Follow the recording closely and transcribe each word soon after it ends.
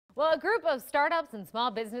Well, a group of startups and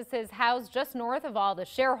small businesses housed just north of all the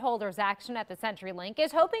shareholders action at the CenturyLink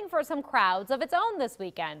is hoping for some crowds of its own this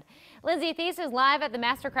weekend. Lindsay Thies is live at the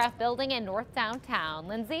Mastercraft building in North Downtown.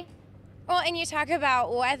 Lindsay? Well, and you talk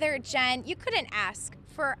about weather, Jen, you couldn't ask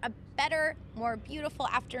for a better, more beautiful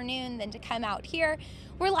afternoon than to come out here.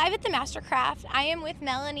 We're live at the Mastercraft. I am with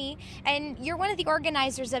Melanie, and you're one of the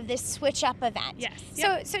organizers of this SwitchUP event.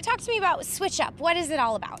 Yes. So talk to me about SwitchUP. What is it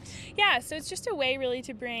all about? Yeah, so it's just a way really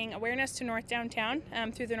to bring awareness to North Downtown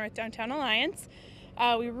through the North Downtown Alliance.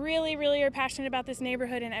 We really are passionate about this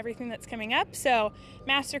neighborhood and everything that's coming up. So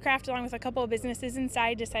Mastercraft, along with a couple of businesses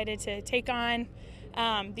inside, decided to take on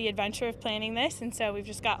the adventure of planning this, and so we've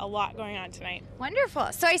just got a lot going on tonight.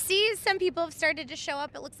 Wonderful. So I see some people have started to show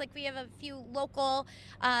up. It looks like we have a few local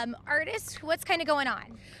artists. What's kind of going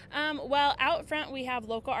on? Well, out front we have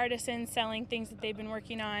local artisans selling things that they've been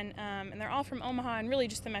working on, and they're all from Omaha and really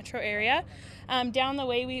just the metro area. Down the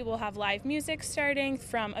way we will have live music starting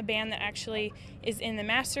from a band that actually is in the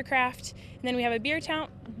Mastercraft. And then we have a beer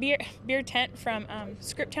tent from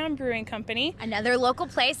Scriptown Brewing Company. Another local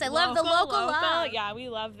place. I love the local love. Yeah, we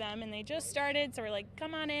love them, and they just started, so we're like,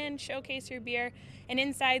 come on in, showcase your beer. And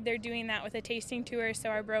inside they're doing that with a tasting tour, so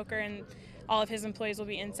our broker and all of his employees will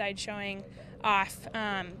be inside showing off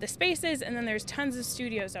the spaces, and then there's tons of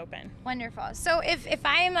studios open. Wonderful. So if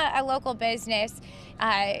I'm a local business,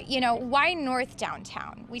 why North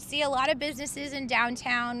Downtown? We see a lot of businesses in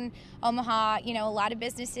downtown Omaha, a lot of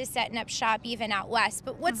businesses setting up shop even out west,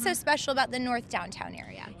 but what's so special about the North Downtown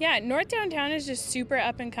area? Yeah, North Downtown is just super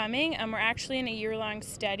up and coming. We're actually in a year-long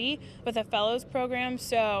study with a fellows program,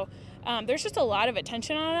 so there's just a lot of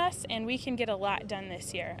attention on us, and we can get a lot done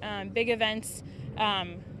this year. Big events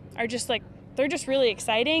are just like, they're just really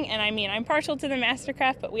exciting, and I mean, I'm partial to the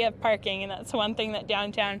Mastercraft, but we have parking, and that's one thing that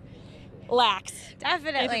downtown lacks.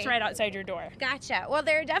 Definitely. If it's right outside your door. Gotcha. Well,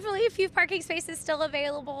 there are definitely a few parking spaces still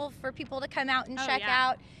available for people to come out and check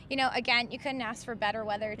out. Again, you couldn't ask for better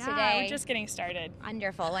weather today. We're just getting started.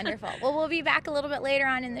 Wonderful, wonderful. Well, we'll be back a little bit later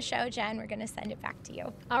on in the show, Jen. We're going to send it back to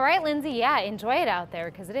you. All right, Lindsay. Yeah, enjoy it out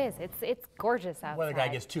there because it is. It's gorgeous outside. Well, the guy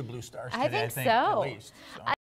gets 2 blue stars today, I think so. At least. So.